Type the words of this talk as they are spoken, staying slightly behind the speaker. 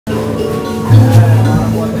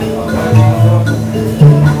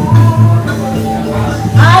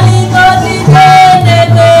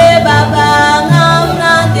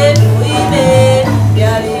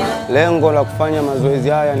Lengo la kufanya mazoezi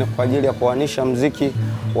haya ni kwa ajili ya kuanisha muziki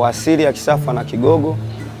wa asili ya Kisafa na Kigogo.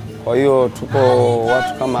 Kwa hiyo tuko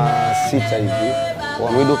watu kama 6 hivi.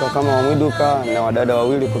 Wamwiduka kama Wamwiduka na wadada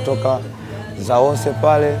wawili kutoka Zawose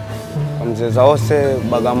pale, mzee Zawose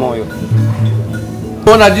Bagamoyo.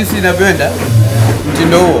 Ona jinsi inavyoenda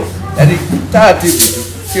mtindo huo. Yaani taratibu tu,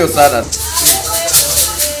 sio sana.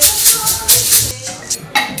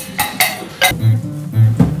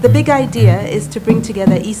 The big idea is to bring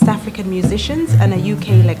together East African musicians and a UK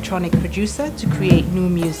electronic producer to create new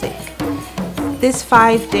music. This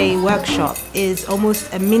 5-day workshop is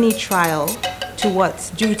almost a mini trial to what's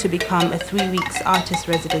due to become a 3-week artist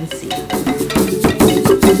residency.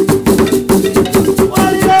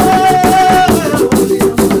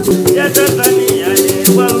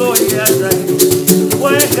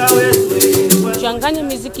 Kuchanganya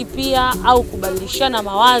muziki pia au kubadilishana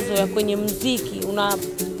mawazo ya kwenye muziki,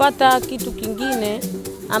 unapata kitu kingine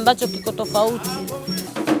ambacho kiko tofauti.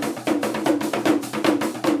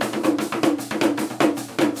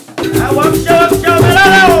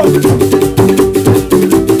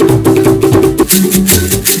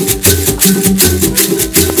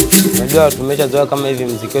 Najua tumeshazoea kama hivi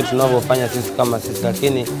muziki wetu tunavyofanya sisi kama sisi,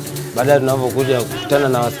 lakini baadaye tunapokuja kukutana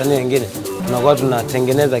na wasanii wengine tunakuwa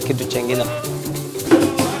tunatengeneza kitu kingine.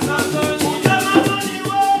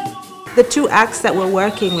 The 2 acts that we're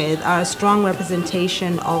working with are a strong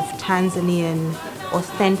representation of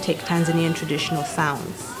authentic Tanzanian traditional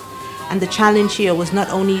sounds. And the challenge here was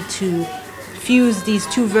not only to fuse these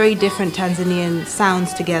 2 very different Tanzanian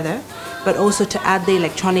sounds together, but also to add the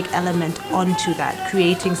electronic element onto that,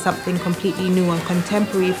 creating something completely new and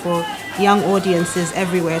contemporary for young audiences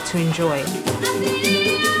everywhere to enjoy.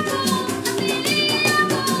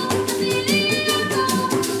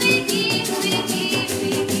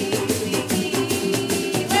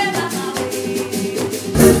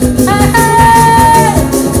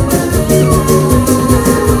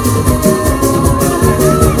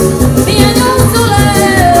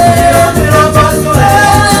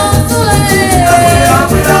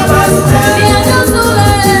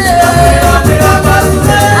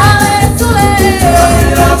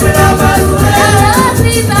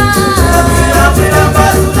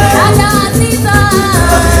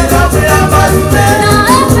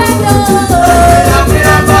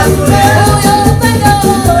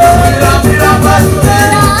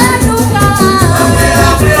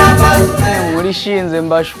 Shinze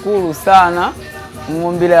mbashukuru sana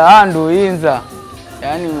mwombile handu inza,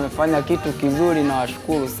 yani umefanya kitu kizuri na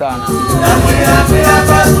washukuru sana.